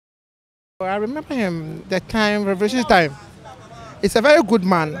I remember him the time, revolution time. He's a very good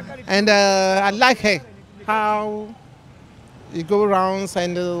man, and I like how he go around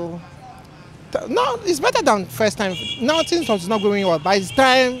and no, it's better than first time. Now things was not going well. By this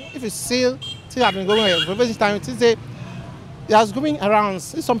time, if it's still have been going well, revolution time, it's he was going around.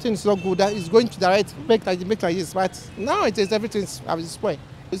 If something is not good, that is going to the right, make like this. But now it is everything's at this point.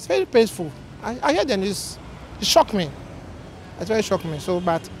 It's very painful. I heard the news. It shocked me. It very shocked me. So,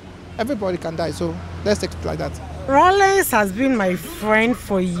 but everybody can die. So let's take it like that. Rawlings has been my friend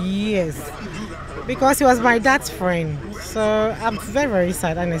for years because he was my dad's friend. So I'm very, very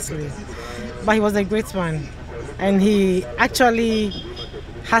sad, honestly. But he was a great man, and he actually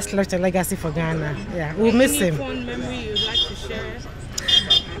has left a legacy for Ghana. Yeah, we'll miss him. Any fond memory you'd like to share?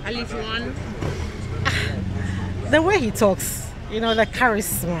 At least one. The way he talks, the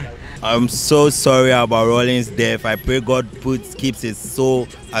charisma. I'm so sorry about Rawlings' death. I pray God keeps his soul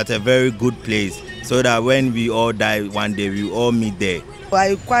at a very good place, so that when we all die one day, we all meet there. I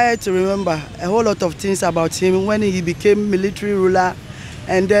require to remember a whole lot of things about him when he became military ruler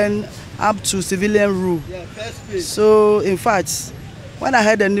and then up to civilian rule. So in fact, when I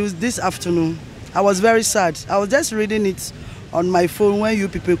heard the news this afternoon, I was very sad. I was just reading it on my phone when you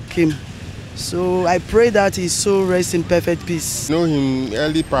people came. So I pray that his soul rests in perfect peace. I know him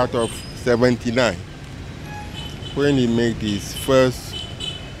early part of 79 when he made his first,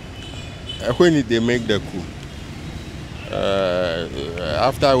 when they make the coup.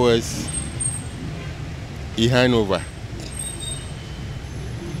 Afterwards, he handed over.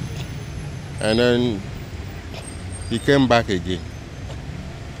 And then he came back again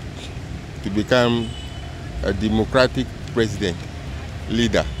to become a democratic president,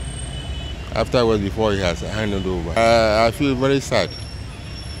 leader. Afterwards, before he has handed over. I feel very sad.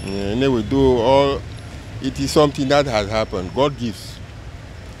 And they will do all, it is something that has happened. God gives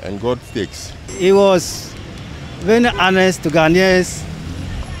and God takes. He was very honest to Ghanaians.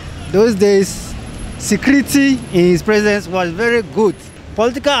 Those days, security in his presence was very good.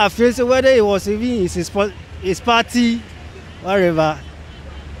 Political affairs, whether it was even his party, whatever,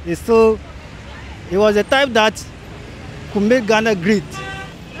 he was the type that could make Ghana great.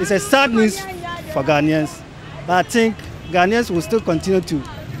 It's a sad news for Ghanaians, but I think Ghanaians will still continue to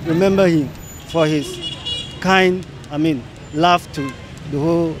remember him for his kind, love to the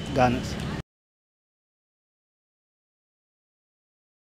whole Ghana.